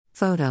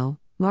Photo,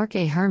 Mark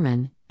A.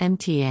 Herman,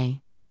 MTA.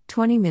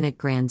 20-minute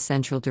Grand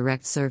Central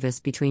direct service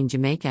between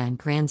Jamaica and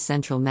Grand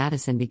Central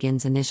Madison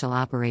begins initial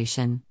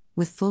operation,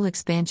 with full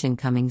expansion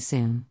coming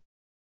soon.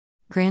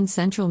 Grand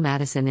Central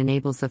Madison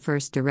enables the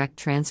first direct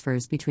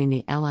transfers between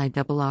the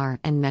LIRR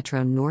and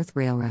Metro North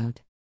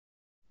Railroad.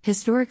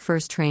 Historic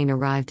first train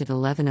arrived at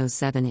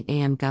 11:07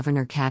 a.m.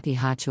 Governor Kathy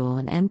Hochul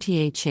and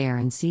MTA Chair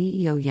and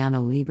CEO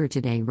Yano Lieber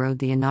today rode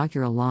the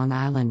inaugural Long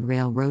Island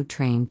Railroad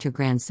train to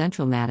Grand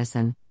Central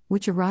Madison,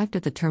 which arrived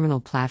at the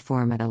terminal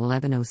platform at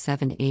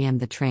 11:07 a.m.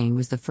 The train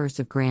was the first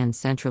of Grand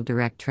Central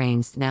direct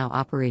trains now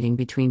operating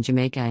between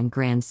Jamaica and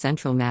Grand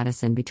Central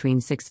Madison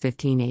between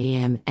 6:15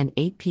 a.m. and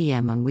 8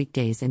 p.m. on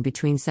weekdays and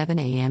between 7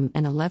 a.m.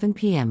 and 11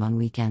 p.m. on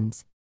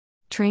weekends.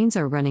 Trains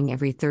are running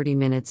every 30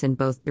 minutes in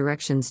both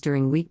directions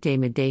during weekday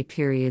midday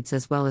periods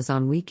as well as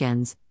on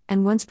weekends,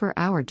 and once per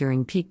hour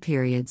during peak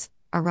periods,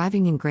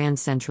 arriving in Grand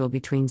Central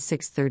between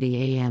 6:30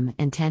 a.m.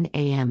 and 10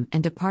 a.m.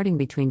 and departing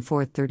between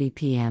 4:30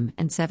 p.m.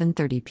 and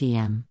 7:30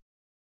 p.m.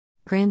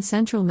 Grand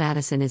Central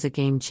Madison is a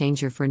game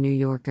changer for New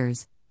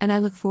Yorkers, and I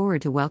look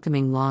forward to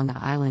welcoming Long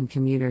Island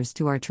commuters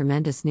to our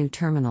tremendous new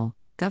terminal,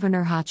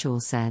 Governor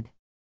Hochul said.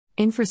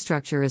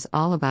 Infrastructure is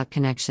all about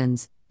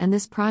connections, and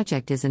this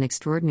project is an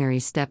extraordinary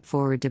step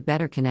forward to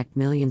better connect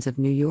millions of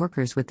New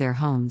Yorkers with their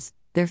homes,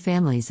 their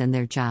families, and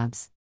their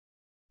jobs.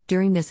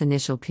 During this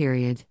initial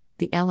period,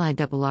 the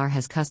LIRR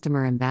has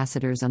customer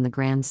ambassadors on the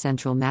Grand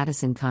Central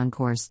Madison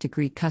concourse to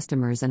greet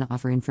customers and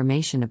offer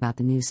information about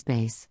the new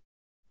space.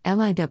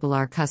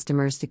 LIRR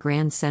customers to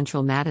Grand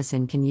Central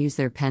Madison can use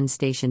their Penn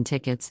Station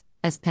tickets,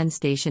 as Penn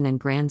Station and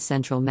Grand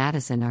Central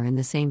Madison are in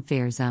the same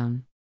fare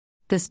zone.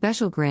 The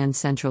special Grand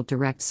Central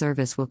direct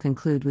service will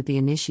conclude with the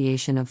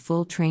initiation of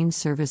full train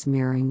service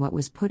mirroring what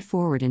was put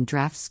forward in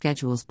draft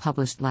schedules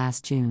published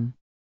last June.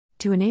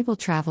 To enable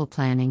travel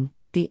planning,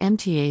 the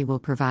MTA will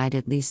provide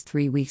at least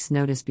 3 weeks'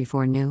 notice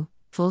before new,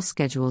 full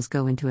schedules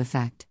go into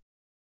effect.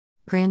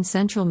 Grand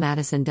Central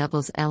Madison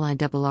doubles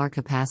LIRR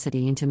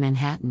capacity into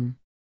Manhattan.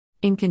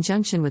 In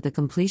conjunction with the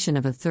completion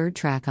of a third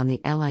track on the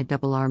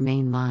LIRR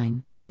main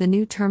line, the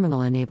new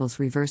terminal enables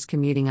reverse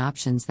commuting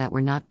options that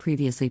were not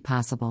previously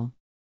possible.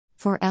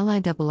 For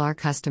LIRR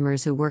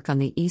customers who work on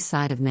the east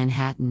side of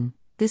Manhattan,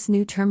 this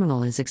new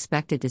terminal is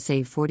expected to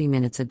save 40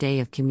 minutes a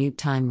day of commute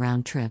time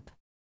round trip.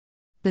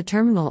 The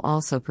terminal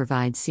also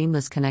provides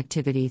seamless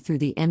connectivity through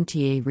the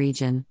MTA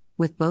region,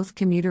 with both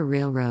commuter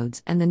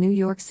railroads and the New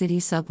York City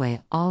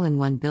subway all in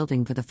one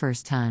building for the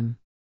first time.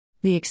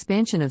 The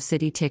expansion of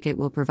City Ticket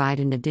will provide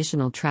an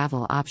additional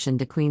travel option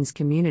to Queens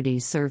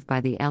communities served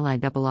by the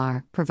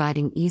LIRR,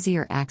 providing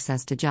easier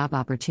access to job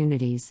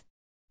opportunities.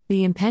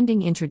 The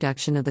impending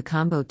introduction of the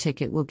combo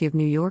ticket will give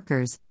New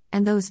Yorkers,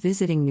 and those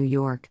visiting New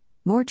York,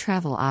 more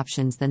travel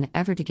options than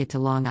ever to get to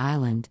Long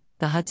Island,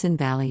 the Hudson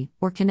Valley,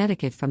 or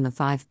Connecticut from the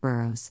 5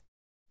 boroughs.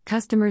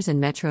 Customers in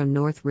Metro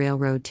North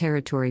Railroad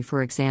territory,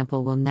 for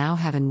example, will now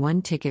have an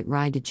one-ticket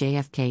ride to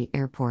JFK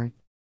Airport.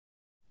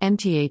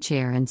 MTA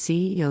Chair and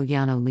CEO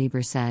Yano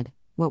Lieber said,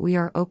 "What we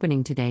are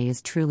opening today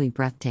is truly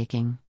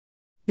breathtaking.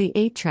 The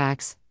 8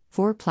 tracks,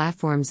 4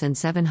 platforms and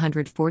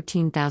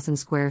 714,000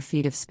 square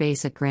feet of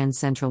space at Grand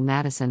Central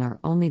Madison are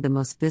only the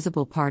most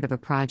visible part of a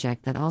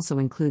project that also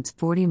includes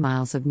 40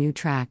 miles of new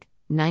track,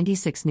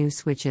 96 new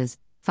switches,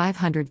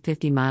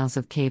 550 miles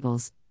of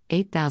cables,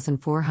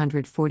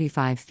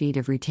 8,445 feet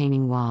of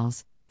retaining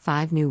walls,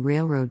 5 new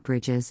railroad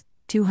bridges,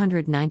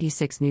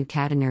 296 new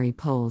catenary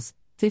poles,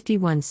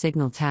 51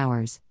 signal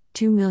towers,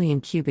 2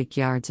 million cubic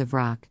yards of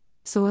rock,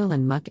 soil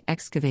and muck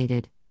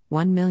excavated,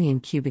 1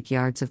 million cubic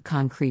yards of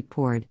concrete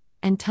poured,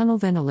 and tunnel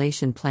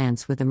ventilation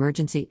plants with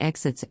emergency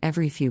exits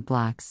every few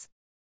blocks.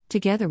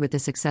 Together with the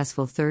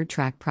successful third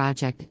track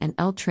project and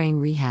L train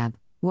rehab,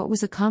 what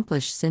was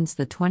accomplished since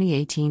the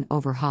 2018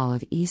 overhaul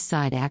of East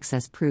Side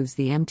Access proves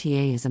the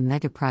MTA is a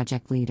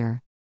mega-project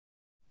leader."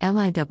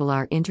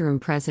 LIRR Interim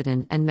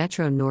President and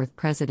Metro North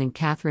President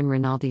Catherine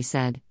Rinaldi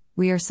said,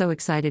 "We are so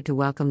excited to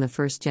welcome the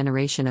first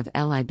generation of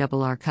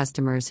LIRR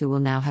customers who will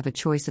now have a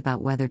choice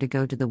about whether to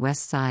go to the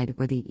west side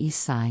or the east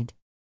side.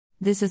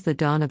 This is the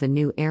dawn of a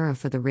new era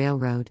for the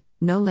railroad,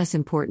 no less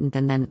important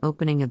than the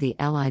opening of the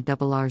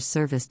LIRR's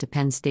service to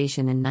Penn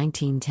Station in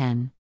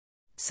 1910.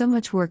 So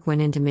much work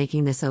went into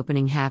making this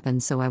opening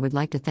happen, so I would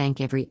like to thank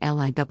every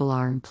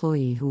LIRR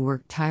employee who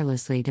worked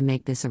tirelessly to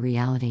make this a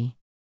reality.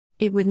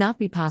 It would not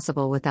be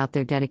possible without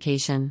their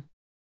dedication."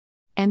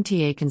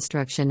 MTA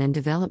Construction and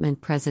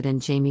Development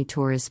President Jamie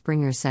Torres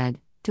Springer said,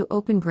 "To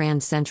open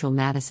Grand Central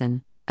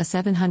Madison, a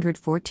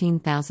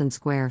 714,000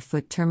 square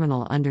foot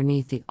terminal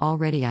underneath the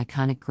already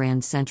iconic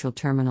Grand Central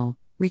Terminal,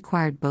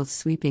 required both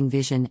sweeping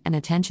vision and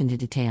attention to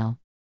detail.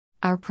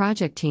 Our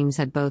project teams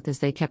had both as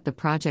they kept the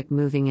project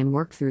moving and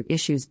worked through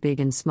issues big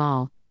and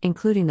small,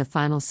 including the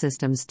final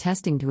systems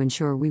testing to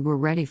ensure we were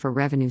ready for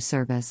revenue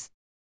service.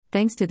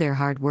 Thanks to their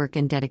hard work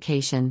and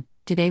dedication,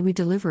 today we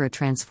deliver a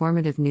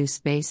transformative new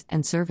space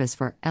and service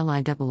for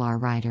LIRR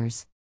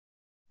riders."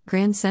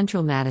 Grand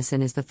Central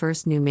Madison is the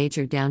first new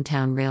major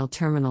downtown rail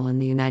terminal in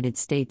the United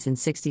States in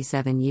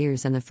 67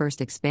 years and the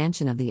first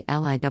expansion of the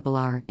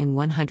LIRR in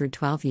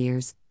 112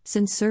 years,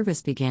 since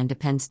service began to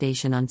Penn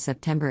Station on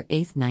September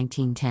 8,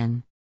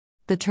 1910.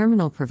 The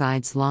terminal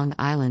provides Long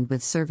Island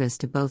with service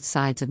to both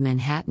sides of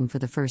Manhattan for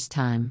the first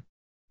time.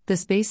 The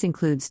space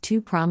includes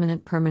two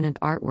prominent permanent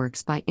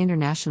artworks by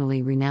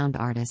internationally renowned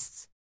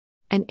artists.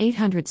 An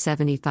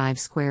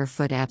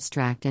 875-square-foot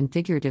abstract and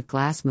figurative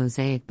glass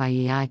mosaic by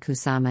Yayoi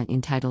Kusama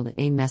entitled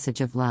A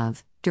Message of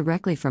Love,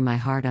 Directly from My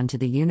Heart Unto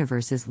the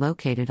Universe is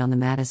located on the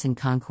Madison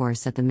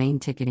Concourse at the main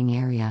ticketing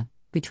area,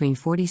 between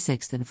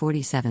 46th and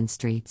 47th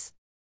Streets.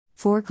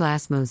 4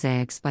 glass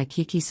mosaics by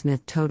Kiki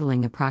Smith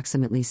totaling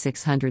approximately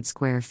 600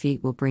 square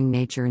feet will bring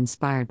nature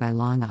inspired by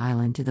Long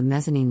Island to the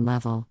mezzanine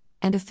level,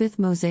 and a 5th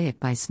mosaic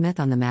by Smith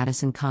on the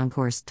Madison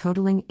Concourse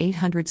totaling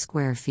 800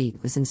 square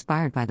feet was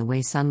inspired by the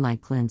way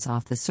sunlight glints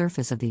off the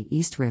surface of the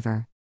East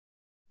River.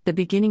 The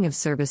beginning of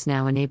service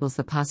now enables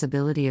the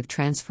possibility of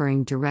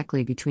transferring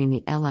directly between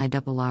the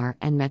LIRR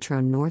and Metro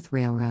North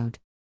Railroad.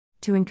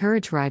 To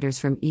encourage riders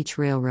from each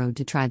railroad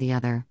to try the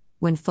other,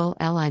 when full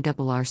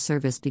LIRR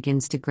service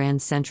begins to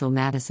Grand Central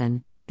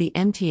Madison, the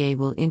MTA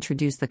will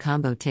introduce the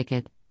Combo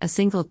Ticket, a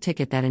single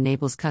ticket that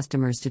enables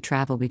customers to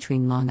travel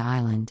between Long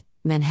Island,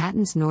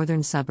 Manhattan's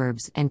northern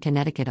suburbs, and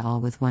Connecticut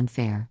all with one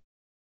fare.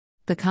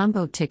 The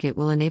Combo Ticket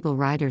will enable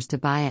riders to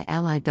buy a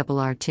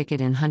LIRR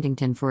ticket in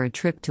Huntington for a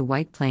trip to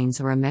White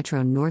Plains or a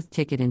Metro North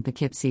ticket in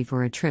Poughkeepsie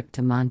for a trip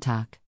to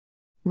Montauk.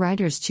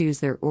 Riders choose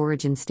their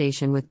origin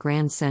station with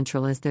Grand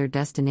Central as their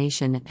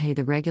destination and pay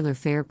the regular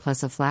fare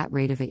plus a flat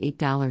rate of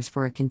 $8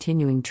 for a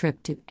continuing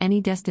trip to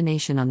any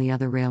destination on the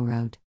other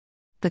railroad.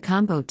 The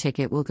Combo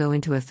Ticket will go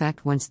into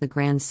effect once the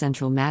Grand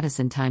Central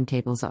Madison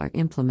timetables are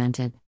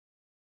implemented.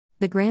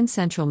 The Grand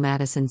Central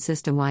Madison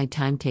system-wide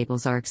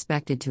timetables are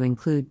expected to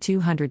include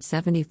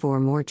 274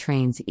 more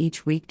trains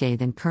each weekday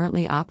than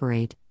currently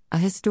operate, a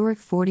historic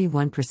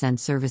 41%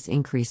 service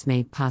increase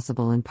made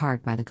possible in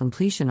part by the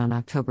completion on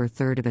October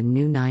 3 of a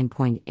new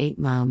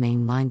 9.8-mile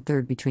main line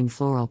third between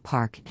Floral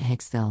Park and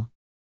Hicksville.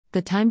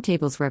 The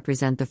timetables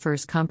represent the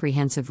first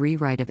comprehensive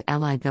rewrite of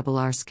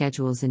LIRR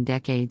schedules in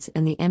decades,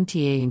 and the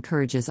MTA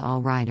encourages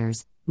all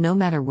riders, no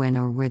matter when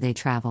or where they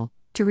travel,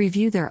 to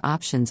review their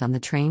options on the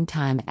Train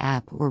Time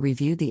app or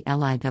review the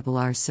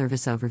LIRR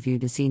service overview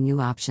to see new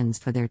options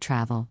for their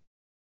travel.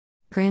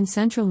 Grand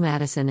Central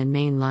Madison and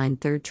Main Line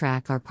Third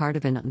Track are part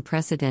of an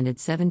unprecedented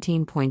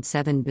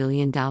 $17.7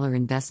 billion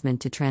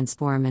investment to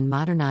transform and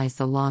modernize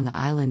the Long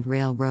Island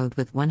Railroad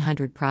with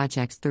 100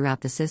 projects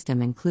throughout the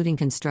system, including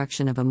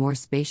construction of a more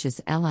spacious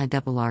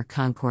LIRR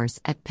concourse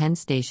at Penn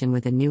Station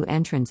with a new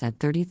entrance at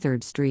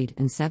 33rd Street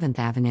and 7th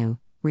Avenue,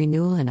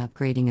 renewal and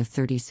upgrading of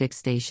 36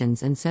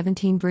 stations and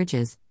 17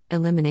 bridges,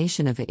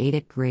 elimination of 8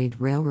 at-grade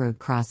railroad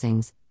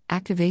crossings,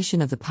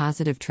 activation of the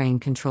Positive Train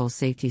Control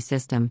Safety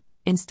System,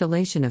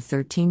 installation of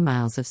 13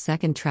 miles of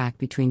second track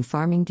between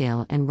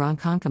Farmingdale and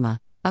Ronkonkoma,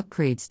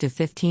 upgrades to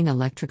 15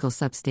 electrical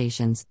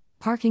substations,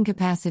 parking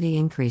capacity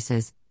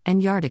increases,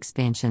 and yard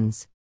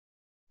expansions.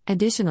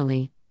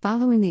 Additionally,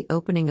 following the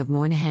opening of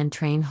Moynihan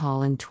Train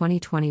Hall in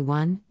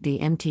 2021, the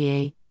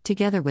MTA,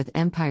 together with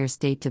Empire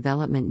State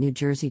Development, New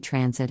Jersey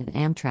Transit, and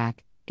Amtrak,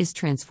 is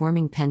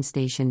transforming Penn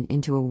Station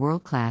into a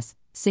world-class,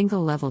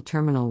 single-level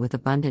terminal with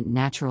abundant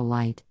natural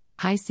light,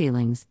 high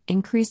ceilings,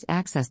 increased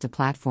access to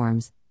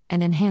platforms,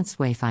 and enhanced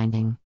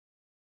wayfinding.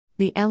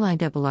 The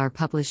LIRR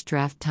published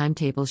draft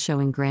timetable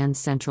showing Grand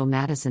Central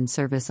Madison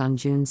service on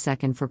June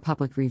 2 for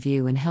public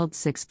review and held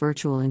 6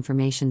 virtual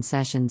information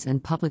sessions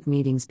and public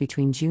meetings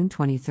between June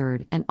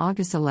 23 and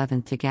August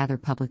 11 to gather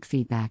public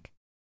feedback.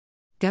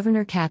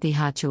 Governor Kathy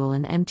Hochul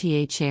and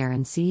MTA Chair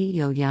and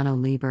CEO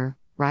Janno Lieber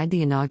ride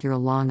the inaugural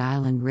Long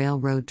Island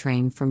Railroad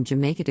train from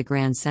Jamaica to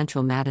Grand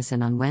Central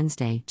Madison on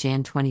Wednesday,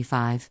 Jan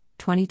 25,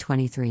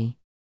 2023.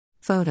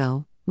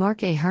 Photo,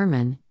 Mark A.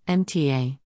 Herman, MTA.